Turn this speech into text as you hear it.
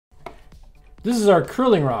this is our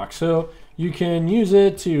curling rock. So you can use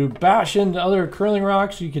it to bash into other curling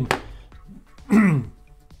rocks. You can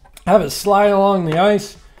have it slide along the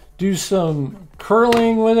ice, do some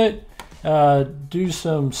curling with it, do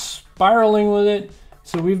some spiraling with it.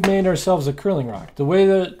 So we've made ourselves a curling rock. The way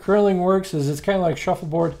that curling works is it's kind of like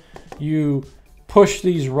shuffleboard. You push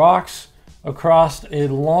these rocks across a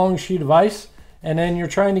long sheet of ice, and then you're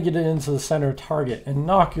trying to get it into the center target and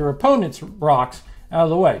knock your opponent's rocks out of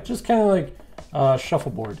the way. Just kind of like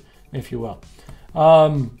shuffleboard, if you will.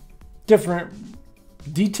 Different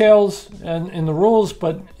details in the rules,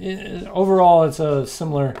 but overall it's a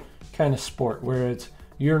similar kind of sport where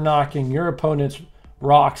you're knocking your opponent's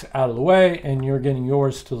rocks out of the way and you're getting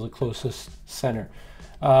yours to the closest center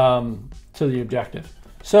to the objective.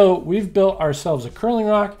 So we've built ourselves a curling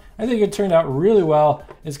rock. I think it turned out really well.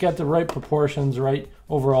 It's got the right proportions, right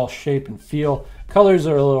overall shape and feel. Colors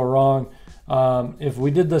are a little wrong. If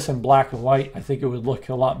we did this in black and white, I think it would look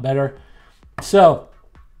a lot better. So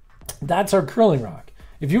that's our curling rock.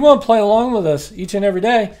 If you want to play along with us each and every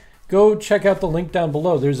day, go check out the link down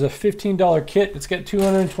below. There's a $15 kit. It's got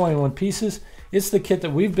 221 pieces. It's the kit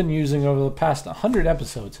that we've been using over the past 100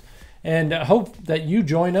 episodes. And I hope that you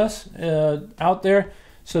join us out there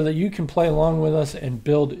so that you can play along with us and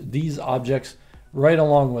build these objects right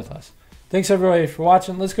along with us. Thanks everybody for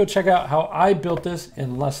watching. Let's go check out how I built this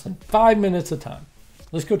in less than 5 minutes of time.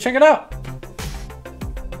 Let's go check it out.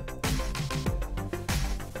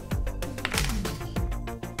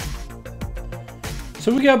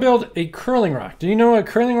 So we gotta build a curling rock. Do you know what a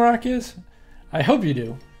curling rock is? I hope you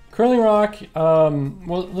do. Curling rock,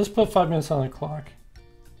 well, let's put 5 minutes on the clock.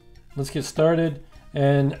 Let's get started.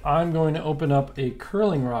 And I'm going to open up a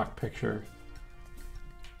curling rock picture.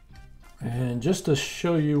 And just to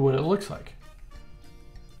show you what it looks like.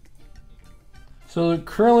 So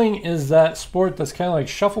curling is that sport that's kind of like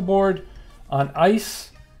shuffleboard on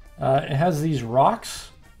ice. It has these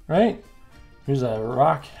rocks, right? Here's a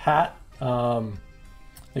rock hat.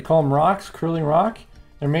 They call them rocks, curling rock.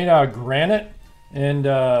 They're made out of granite and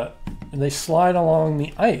they slide along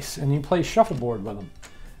the ice and you play shuffleboard with them.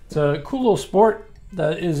 It's a cool little sport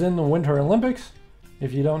that is in the Winter Olympics,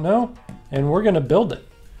 if you don't know, and we're gonna build it.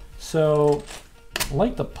 So,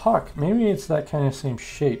 like the puck, maybe it's that kind of same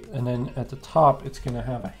shape, and then at the top, it's gonna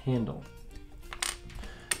have a handle.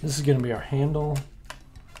 This is gonna be our handle.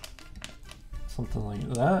 Something like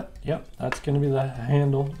that. Yep, that's gonna be the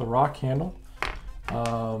handle, the rock handle.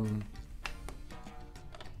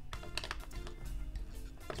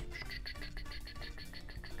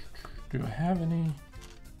 Do I have any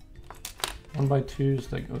 1x2s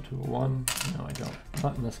that go to a 1? No, I don't.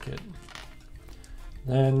 Not in this kit.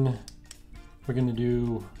 Then we're going to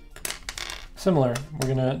do similar.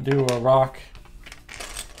 We're going to do a rock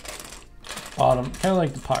bottom, kind of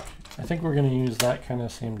like the puck. I think we're going to use that kind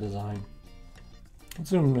of same design. Let's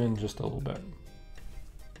zoom in just a little bit.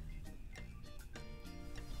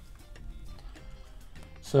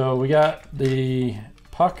 So we got the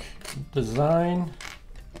puck design.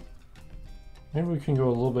 Maybe we can go a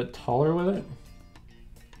little bit taller with it.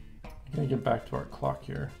 I'm gonna get back to our clock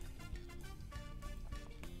here.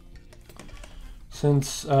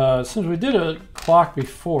 Since we did a clock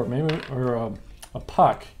before, maybe or a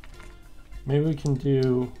puck, maybe we can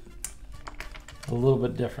do a little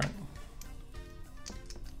bit different.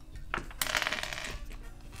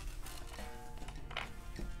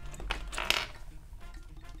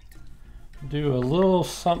 Do a little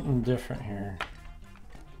something different here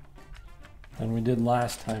than we did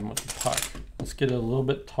last time with the puck. Let's get it a little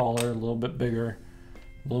bit taller, a little bit bigger,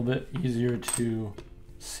 a little bit easier to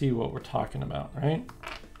see what we're talking about, right?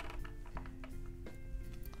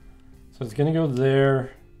 So it's gonna go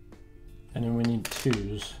there, and then we need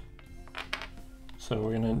 2s. So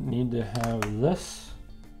we're gonna need to have this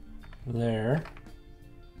there.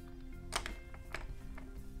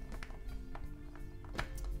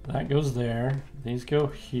 That goes there. These go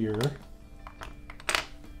here.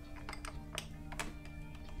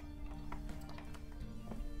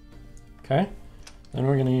 Okay, then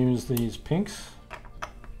we're going to use these pinks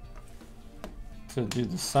to do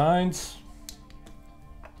the sides.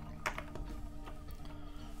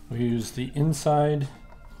 We use the inside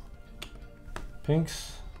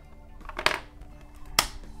pinks.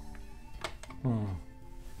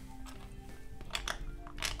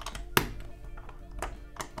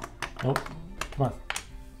 Nope, come on.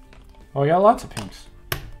 Oh, we got lots of pinks.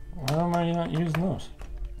 Why am I not using those?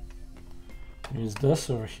 Use this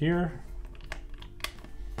over here.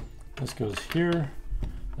 This goes here.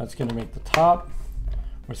 That's gonna make the top.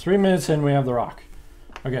 We're 3 minutes in, we have the rock.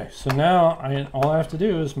 Okay, so now all I have to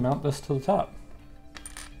do is mount this to the top.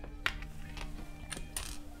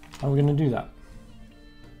 how are we going to do that?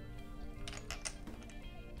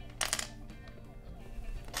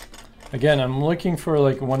 Again, I'm looking for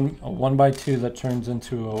like a 1x2 that turns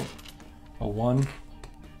into a 1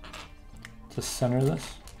 to center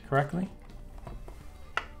this correctly.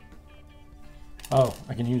 Oh,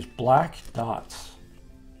 I can use black dots.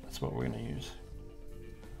 That's what we're going to use.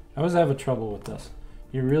 I always have a trouble with this.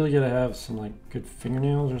 You really got to have some like good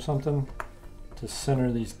fingernails or something to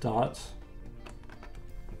center these dots.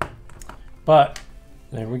 But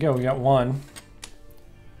there we go, we got one.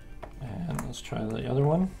 And let's try the other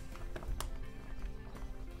one.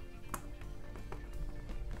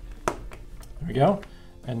 There we go.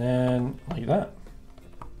 And then like that.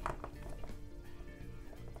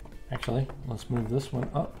 Actually, let's move this one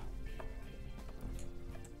up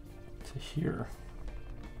to here.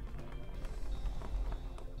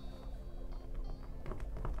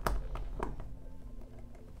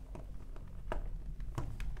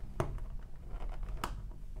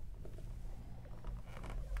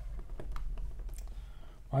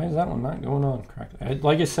 Why is that one not going on correctly?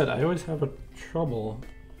 Like I said, I always have a trouble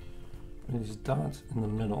with these dots in the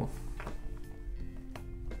middle.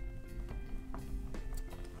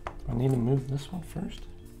 Do I need to move this one first?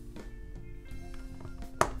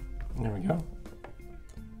 There we go.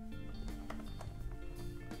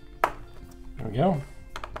 There we go.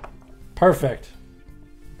 Perfect.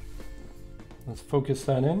 Let's focus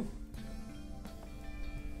that in.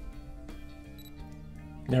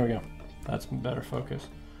 There we go. That's better focus.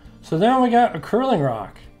 So then we got a curling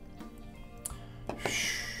rock.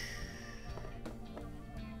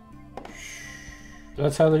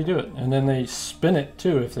 That's how they do it. And then they spin it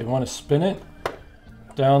too. If they want to spin it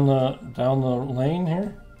down the lane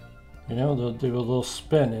here, you know, they'll do a little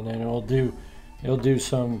spin, and then it'll do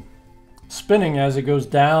some spinning as it goes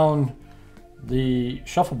down the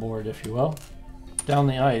shuffleboard, if you will, down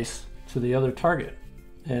the ice to the other target,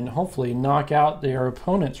 and hopefully knock out their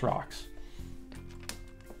opponent's rocks.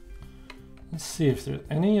 Let's see if there's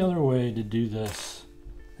any other way to do this.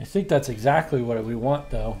 I think that's exactly what we want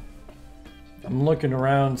though. I'm looking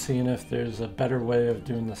around seeing if there's a better way of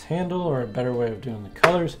doing this handle or a better way of doing the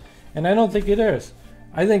colors, and I don't think it is.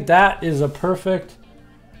 I think that is a perfect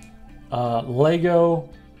Lego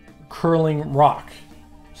curling rock.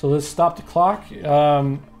 So let's stop the clock. I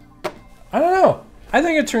don't know. I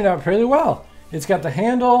think it turned out pretty well. It's got the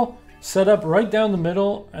handle set up right down the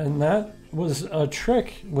middle, and that was a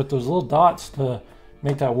trick with those little dots to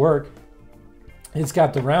make that work. It's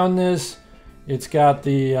got the roundness. It's got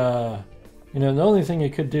the, you know, the only thing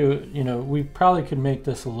it could do, you know, we probably could make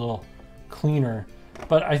this a little cleaner,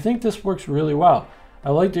 but I think this works really well. I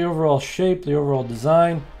like the overall shape, the overall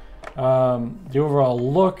design, the overall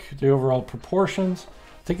look, the overall proportions.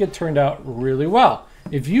 I think it turned out really well.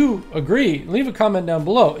 If you agree, leave a comment down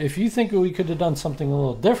below. If you think we could have done something a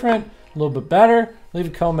little different, a little bit better, leave a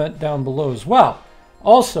comment down below as well.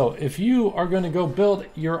 Also, if you are going to go build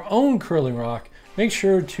your own curling rock, make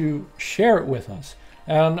sure to share it with us.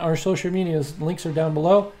 And our social medias links are down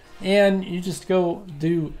below, and you just go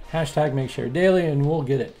do #MakeShareDaily and we'll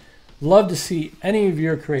get it. Love to see any of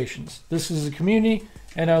your creations. This is a community,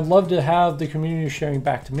 and I'd love to have the community sharing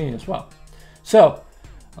back to me as well. So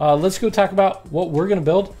let's go talk about what we're going to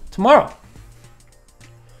build tomorrow.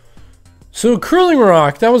 So curling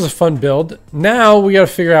rock, that was a fun build. Now we got to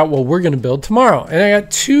figure out what we're going to build tomorrow. And I got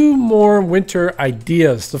two more winter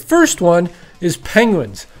ideas. The first one is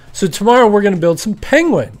penguins. So tomorrow we're going to build some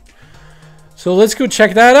penguin. So let's go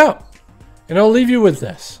check that out. And I'll leave you with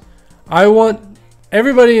this. I want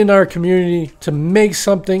everybody in our community to make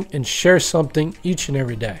something and share something each and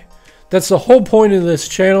every day. That's the whole point of this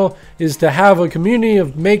channel, is to have a community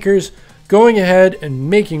of makers going ahead and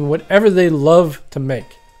making whatever they love to make.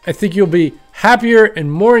 I think you'll be happier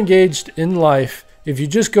and more engaged in life if you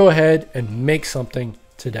just go ahead and make something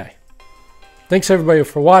today. Thanks everybody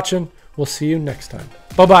for watching. We'll see you next time.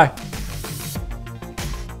 Bye-bye.